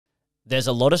there's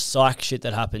a lot of psych shit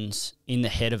that happens in the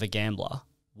head of a gambler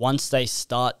once they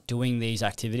start doing these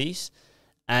activities.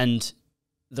 And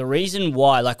the reason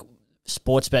why, like,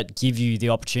 Sportsbet give you the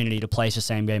opportunity to place a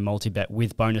same game multi-bet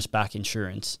with bonus back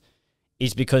insurance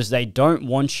is because they don't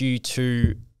want you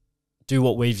to do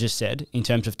what we've just said in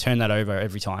terms of turn that over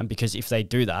every time, because if they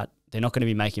do that, they're not going to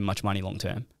be making much money long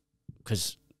term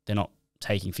because they're not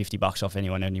taking $50 off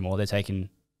anyone anymore. They're taking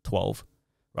 12,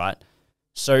 right?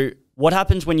 So what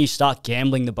happens when you start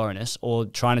gambling the bonus or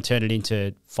trying to turn it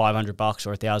into $500 or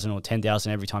 1,000 or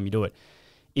 10,000 every time you do it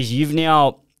is you've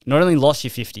now not only lost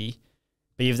your 50,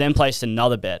 but you've then placed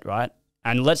another bet, right?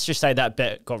 And let's just say that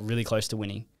bet got really close to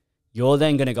winning. You're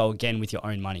then going to go again with your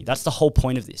own money. That's the whole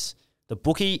point of this. The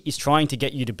bookie is trying to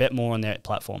get you to bet more on their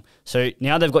platform. So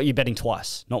now they've got you betting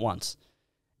twice, not once.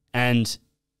 And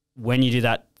when you do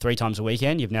that 3 times a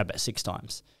weekend, you've now bet 6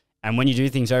 times. And when you do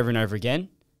things over and over again,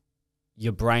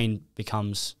 your brain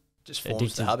becomes just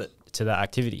forms the habit to that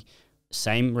activity.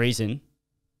 Same reason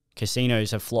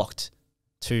casinos have flocked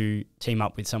to team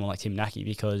up with someone like Tim Nackey,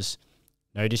 because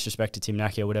no disrespect to Tim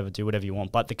Nackey or whatever, do whatever you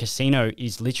want, but the casino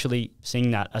is literally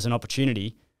seeing that as an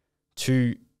opportunity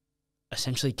to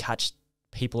essentially catch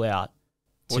people out,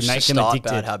 to make them addicted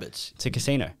bad habits to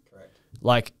casino. Correct.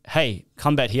 Like, hey,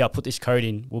 come bet here, put this code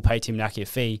in, we'll pay Tim Nackey a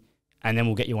fee, and then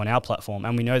we'll get you on our platform.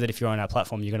 And we know that if you're on our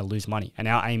platform, you're going to lose money. And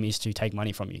our aim is to take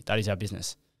money from you. That is our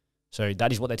business. So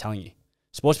that is what they're telling you.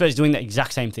 Sportsbet is doing the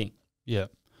exact same thing. Yeah.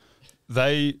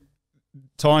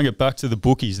 Tying it back to the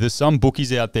bookies, there's some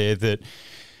bookies out there that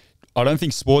I don't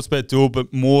think Sportsbet do it,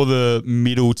 but more the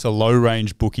middle to low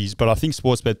range bookies. But I think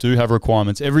Sportsbet do have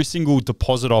requirements. Every single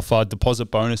deposit offer, deposit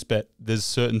bonus bet, there's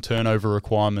certain turnover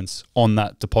requirements on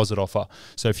that deposit offer.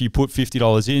 So if you put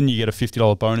 $50 in, you get a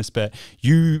 $50 bonus bet.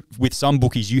 With some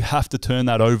bookies, you have to turn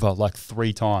that over like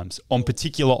 3 times on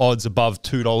particular odds above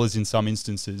 $2 in some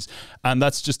instances. And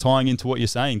that's just tying into what you're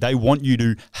saying. They want you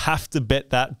to have to bet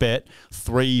that bet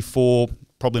 3, 4,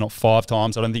 probably not 5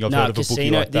 times. I don't think I've heard of a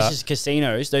bookie like that. This is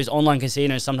casinos. Those online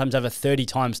casinos sometimes have a 30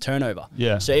 times turnover.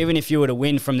 Yeah. So even if you were to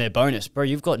win from their bonus, bro,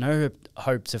 you've got no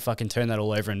hope to fucking turn that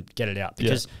all over and get it out.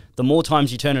 Because the more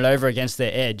times you turn it over against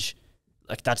their edge,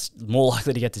 like, that's more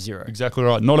likely to get to 0. Exactly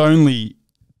right. Not only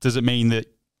does it mean that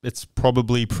it's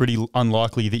probably pretty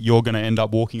unlikely that you're going to end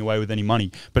up walking away with any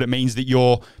money, but it means that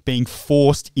you're being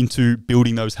forced into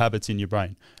building those habits in your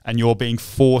brain, and you're being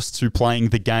forced to playing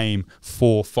the game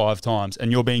 4, 5 times,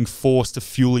 and you're being forced to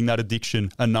fueling that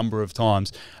addiction a number of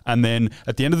times. And then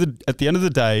at the end of the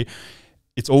day,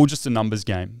 it's all just a numbers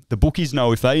game. The bookies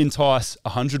know if they entice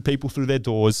 100 people through their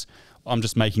doors, I'm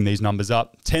just making these numbers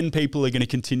up, 10 people are going to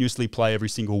continuously play every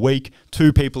single week,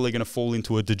 2 people are going to fall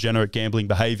into a degenerate gambling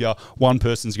behavior, 1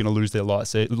 person's going to lose their life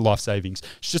savings.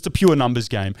 It's just a pure numbers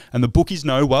game. And the bookies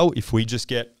know, well, if we just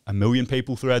get 1 million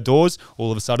people through our doors,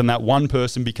 all of a sudden that 1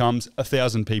 person becomes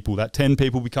 1,000 people, that 10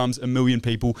 people becomes 1 million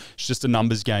people. It's just a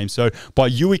numbers game. So by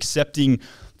you accepting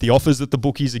the offers that the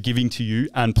bookies are giving to you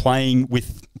and playing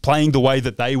the way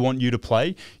that they want you to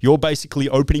play, you're basically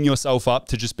opening yourself up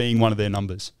to just being one of their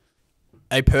numbers.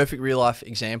 A perfect real life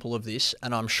example of this,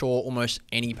 and I'm sure almost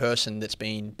any person that's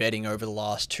been betting over the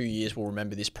last 2 years will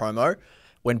remember this promo.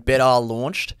 When BetR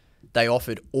launched, they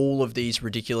offered all of these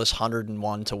ridiculous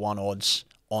 101 to 1 odds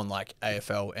on like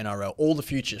AFL, NRL, all the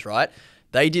futures, right?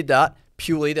 They did that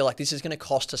purely, they're like, this is going to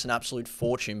cost us an absolute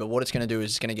fortune, but what it's going to do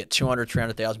is it's going to get 200,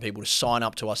 300,000 people to sign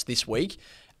up to us this week.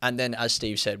 And then, as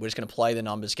Steve said, we're just going to play the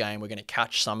numbers game. We're going to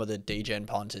catch some of the degen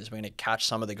punters. We're going to catch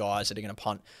some of the guys that are going to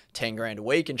punt 10 grand a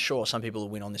week. And sure, some people will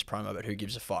win on this promo, but who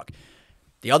gives a fuck?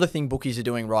 The other thing bookies are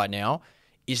doing right now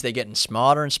is they're getting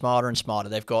smarter and smarter and smarter.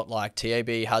 They've got like TAB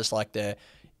has like the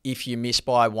if you miss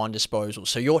by 1 disposal.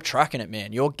 So you're tracking it,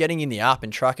 man. You're getting in the app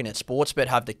and tracking it. Sportsbet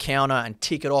have the counter and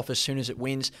tick it off as soon as it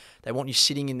wins. They want you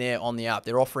sitting in there on the app.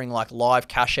 They're offering like live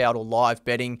cash out or live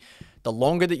betting. The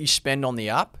longer that you spend on the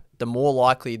app, the more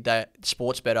likely that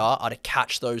Sportsbet are to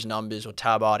catch those numbers, or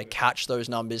Tab are to catch those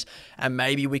numbers. And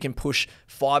maybe we can push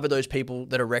 5 of those people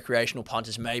that are recreational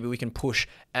punters. Maybe we can push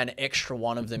an extra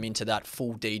 1 of them into that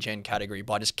full degen category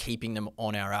by just keeping them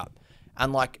on our app.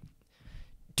 And like,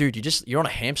 dude, you're on a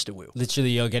hamster wheel.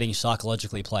 Literally, you're getting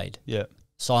psychologically played. Yeah.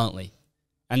 Silently.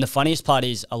 And the funniest part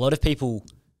is a lot of people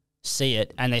see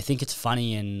it and they think it's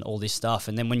funny and all this stuff.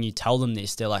 And then when you tell them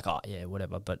this, they're like, oh, yeah,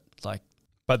 whatever. But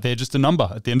they're just a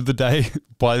number. At the end of the day,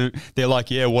 they're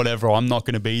like, yeah, whatever. I'm not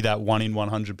going to be that 1 in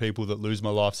 100 people that lose my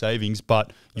life savings,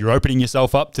 but you're opening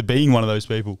yourself up to being one of those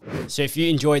people. So if you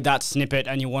enjoyed that snippet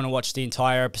and you want to watch the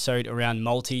entire episode around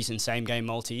multis and same game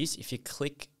multis, if you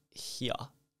click here,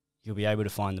 you'll be able to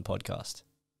find the podcast.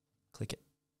 Click it.